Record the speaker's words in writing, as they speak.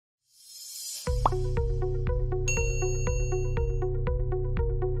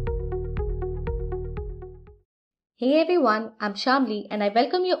Hey everyone, I'm Shamli and I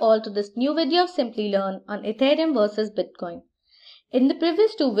welcome you all to this new video of Simplilearn on Ethereum versus Bitcoin. In the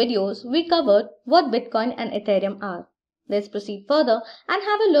previous two videos, we covered what Bitcoin and Ethereum are. Let's proceed further and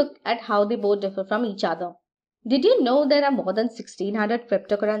have a look at how they both differ from each other. Did you know there are more than 1600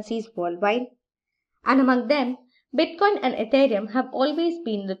 cryptocurrencies worldwide? And among them, Bitcoin and Ethereum have always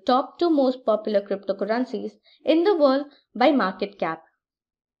been the top two most popular cryptocurrencies in the world by market cap.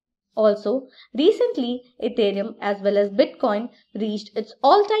 Also, recently, Ethereum as well as Bitcoin reached its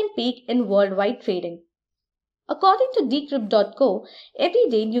all-time peak in worldwide trading. According to Decrypt.co, every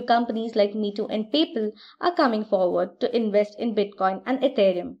day new companies like Me2 and PayPal are coming forward to invest in Bitcoin and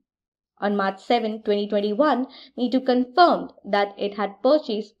Ethereum. On March 7, 2021, Me2 confirmed that it had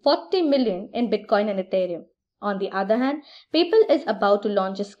purchased 40 million in Bitcoin and Ethereum. On the other hand, PayPal is about to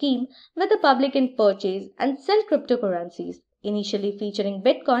launch a scheme where the public can purchase and sell cryptocurrencies, initially featuring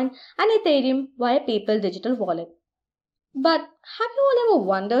Bitcoin and Ethereum via PayPal digital wallet. But have you all ever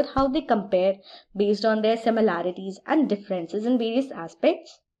wondered how they compare based on their similarities and differences in various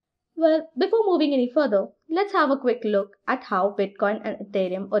aspects? Well, before moving any further, let's have a quick look at how Bitcoin and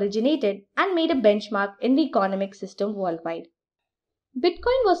Ethereum originated and made a benchmark in the economic system worldwide.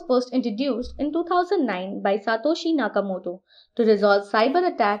 Bitcoin was first introduced in 2009 by Satoshi Nakamoto to resolve cyber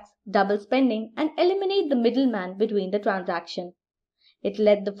attacks, double spending, and eliminate the middleman between the transaction. It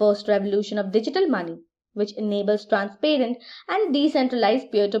led the first revolution of digital money, which enables transparent and decentralized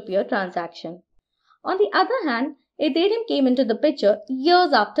peer-to-peer transaction. On the other hand, Ethereum came into the picture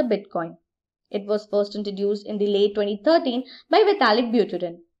years after Bitcoin. It was first introduced in the late 2013 by Vitalik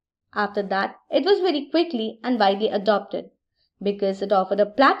Buterin. After that, it was very quickly and widely adopted because it offered a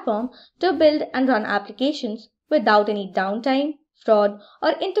platform to build and run applications without any downtime, fraud,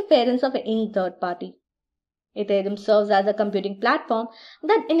 or interference of any third party. Ethereum serves as a computing platform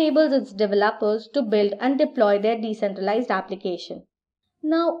that enables its developers to build and deploy their decentralized application.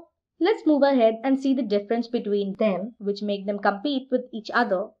 Now, let's move ahead and see the difference between them which make them compete with each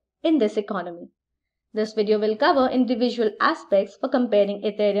other in this economy. This video will cover individual aspects for comparing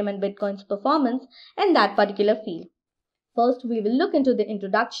Ethereum and Bitcoin's performance in that particular field. First, we will look into the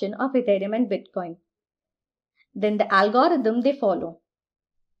introduction of Ethereum and Bitcoin. Then the algorithm they follow,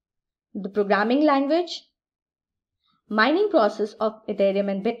 the programming language, mining process of Ethereum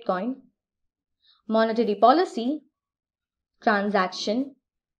and Bitcoin, monetary policy, transaction,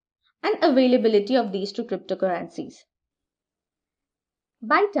 and availability of these two cryptocurrencies.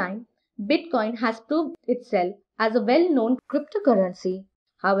 By time, Bitcoin has proved itself as a well-known cryptocurrency.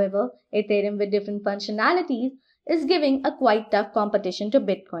 However, Ethereum with different functionalities is giving a quite tough competition to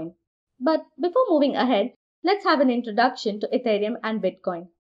Bitcoin. But before moving ahead, let's have an introduction to Ethereum and Bitcoin.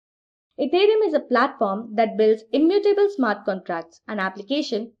 Ethereum is a platform that builds immutable smart contracts, an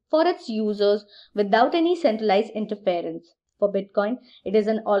application for its users without any centralized interference. For Bitcoin, it is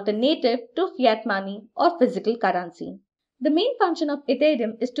an alternative to fiat money or physical currency. The main function of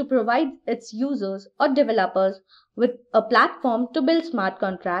Ethereum is to provide its users or developers with a platform to build smart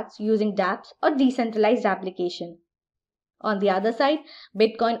contracts using dApps or decentralized application. On the other side,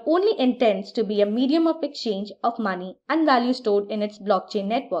 Bitcoin only intends to be a medium of exchange of money and value stored in its blockchain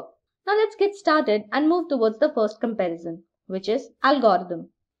network. Now let's get started and move towards the first comparison, which is algorithm.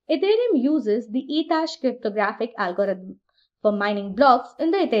 Ethereum uses the Ethash cryptographic algorithm for mining blocks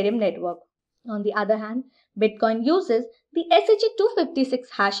in the Ethereum network. On the other hand, Bitcoin uses the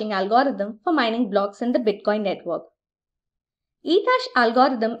SHA-256 hashing algorithm for mining blocks in the Bitcoin network. Ethash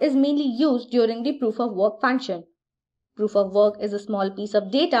algorithm is mainly used during the proof of work function. Proof of work is a small piece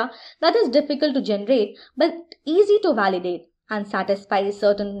of data that is difficult to generate but easy to validate and satisfies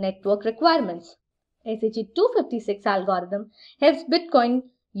certain network requirements. SHA-256 algorithm helps Bitcoin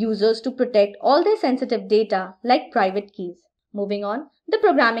users to protect all their sensitive data like private keys. Moving on, the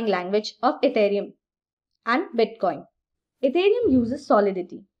programming language of Ethereum and Bitcoin. Ethereum uses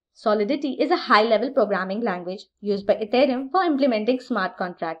Solidity. Solidity is a high-level programming language used by Ethereum for implementing smart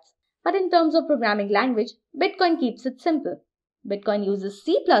contracts. But in terms of programming language, Bitcoin keeps it simple. Bitcoin uses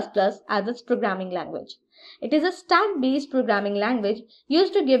C++ as its programming language. It is a stack-based programming language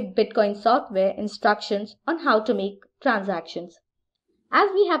used to give Bitcoin software instructions on how to make transactions. As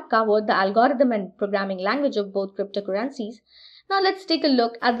we have covered the algorithm and programming language of both cryptocurrencies, now let's take a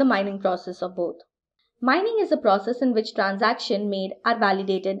look at the mining process of both. Mining is a process in which transactions made are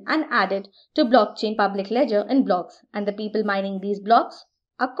validated and added to blockchain public ledger in blocks, and the people mining these blocks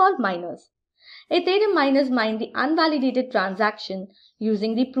are called miners. Ethereum miners mine the unvalidated transaction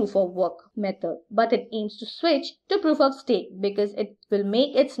using the proof of work method, but it aims to switch to proof of stake because it will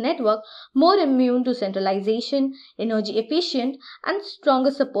make its network more immune to centralization, energy efficient, and stronger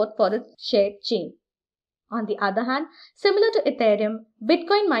support for its shared chain. On the other hand, similar to Ethereum,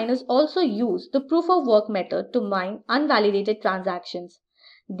 Bitcoin miners also use the proof of work method to mine unvalidated transactions.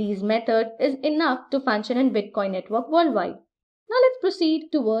 This method is enough to function in Bitcoin network worldwide. Now let's proceed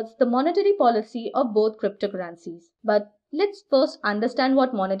towards the monetary policy of both cryptocurrencies. But let's first understand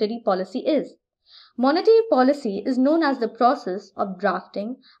what monetary policy is. Monetary policy is known as the process of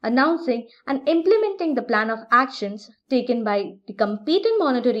drafting, announcing, and implementing the plan of actions taken by the competent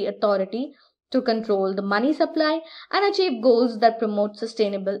monetary authority to control the money supply and achieve goals that promote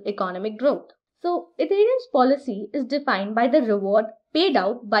sustainable economic growth. So, Ethereum's policy is defined by the reward paid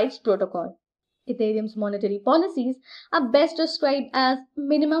out by its protocol. Ethereum's monetary policies are best described as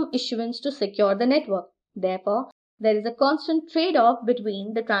minimum issuance to secure the network. Therefore, there is a constant trade-off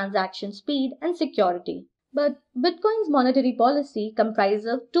between the transaction speed and security. But Bitcoin's monetary policy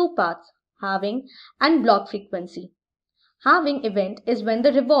comprises of two parts, halving and block frequency. Halving event is when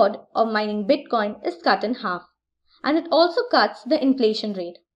the reward of mining Bitcoin is cut in half, and it also cuts the inflation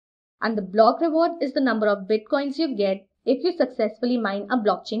rate. And the block reward is the number of Bitcoins you get if you successfully mine a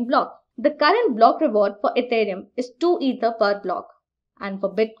blockchain block. The current block reward for Ethereum is 2 Ether per block, and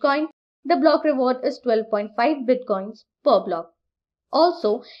for Bitcoin, the block reward is 12.5 Bitcoins per block.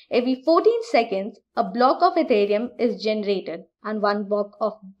 Also, every 14 seconds, a block of Ethereum is generated, and one block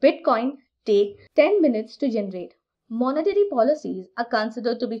of Bitcoin takes 10 minutes to generate. Monetary policies are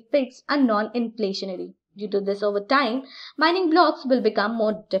considered to be fixed and non-inflationary. Due to this, over time, mining blocks will become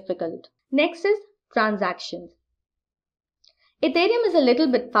more difficult. Next is transactions. Ethereum is a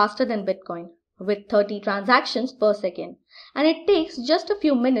little bit faster than Bitcoin, with 30 transactions per second, and it takes just a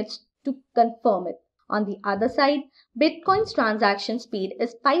few minutes to confirm it. On the other side, Bitcoin's transaction speed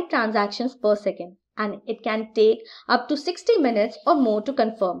is 5 transactions per second, and it can take up to 60 minutes or more to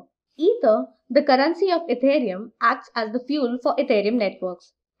confirm. Ether, the currency of Ethereum, acts as the fuel for Ethereum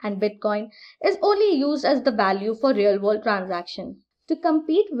networks, and Bitcoin is only used as the value for real-world transactions. To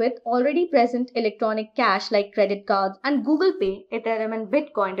compete with already present electronic cash like credit cards and Google Pay, Ethereum and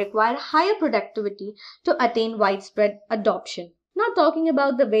Bitcoin require higher productivity to attain widespread adoption. Not talking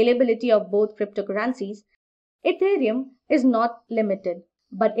about the availability of both cryptocurrencies, Ethereum is not limited,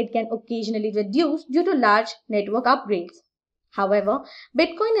 but it can occasionally reduce due to large network upgrades. However,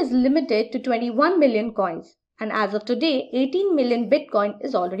 Bitcoin is limited to 21 million coins, and as of today, 18 million Bitcoin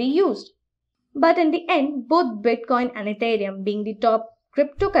is already used. But in the end, both Bitcoin and Ethereum, being the top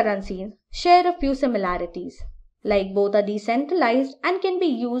cryptocurrencies, share a few similarities. Like both are decentralized and can be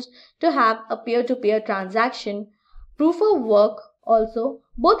used to have a peer-to-peer transaction, proof of work also,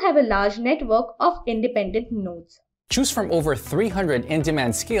 both have a large network of independent nodes. Choose from over 300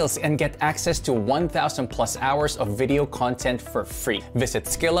 in-demand skills and get access to 1,000 plus hours of video content for free. Visit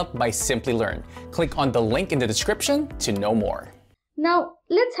SkillUp by Simplilearn. Click on the link in the description to know more. Now,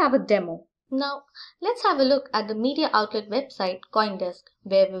 let's have a demo. Now, let's have a look at the media outlet website CoinDesk,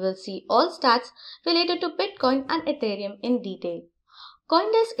 where we will see all stats related to Bitcoin and Ethereum in detail.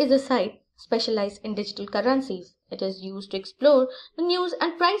 CoinDesk is a site specialized in digital currencies. It is used to explore the news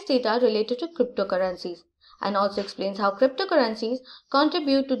and price data related to cryptocurrencies, and also explains how cryptocurrencies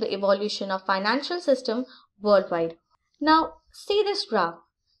contribute to the evolution of financial system worldwide. Now, see this graph.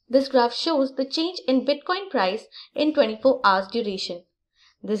 This graph shows the change in Bitcoin price in 24 hours duration.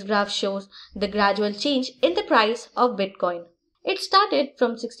 This graph shows the gradual change in the price of Bitcoin. It started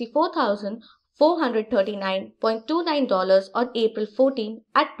from $64,439.29 on April 14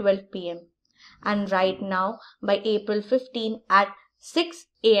 at 12 p.m. And right now, by April 15 at 6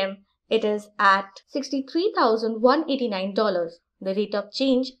 a.m., it is at $63,189. The rate of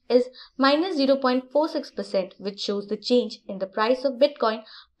change is minus 0.46%, which shows the change in the price of Bitcoin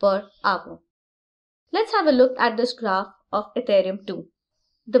per hour. Let's have a look at this graph of Ethereum too.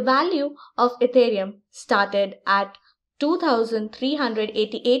 The value of Ethereum started at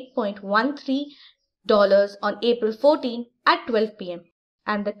 $2,388.13 on April 14 at 12 p.m.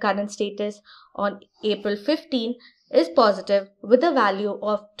 and the current status on April 15 is positive with a value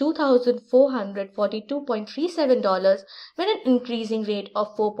of $2,442.37 with an increasing rate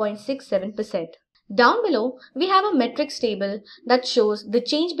of 4.67%. Down below, we have a metrics table that shows the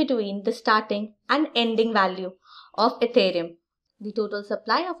change between the starting and ending value of Ethereum, the total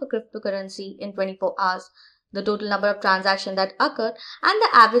supply of a cryptocurrency in 24 hours, the total number of transactions that occurred, and the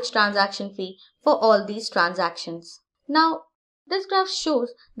average transaction fee for all these transactions. Now, this graph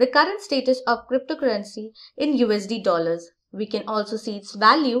shows the current status of cryptocurrency in USD dollars. We can also see its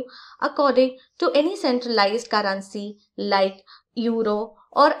value according to any centralized currency like Euro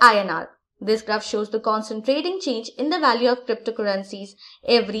or INR. This graph shows the constant trading change in the value of cryptocurrencies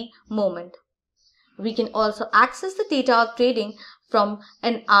every moment. We can also access the data of trading from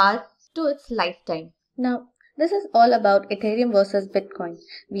an hour to its lifetime. Now, this is all about Ethereum versus Bitcoin.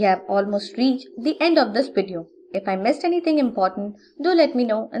 We have almost reached the end of this video. If I missed anything important, do let me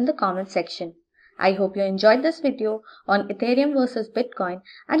know in the comment section. I hope you enjoyed this video on Ethereum versus Bitcoin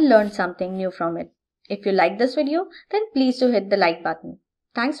and learned something new from it. If you liked this video, then please do hit the like button.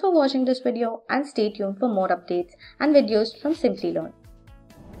 Thanks for watching this video and stay tuned for more updates and videos from Simplilearn.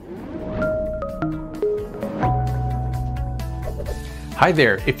 Hi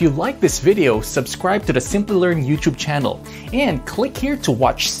there, if you like this video, subscribe to the Simplilearn YouTube channel and click here to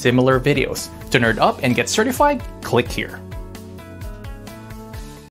watch similar videos. To nerd up and get certified, click here.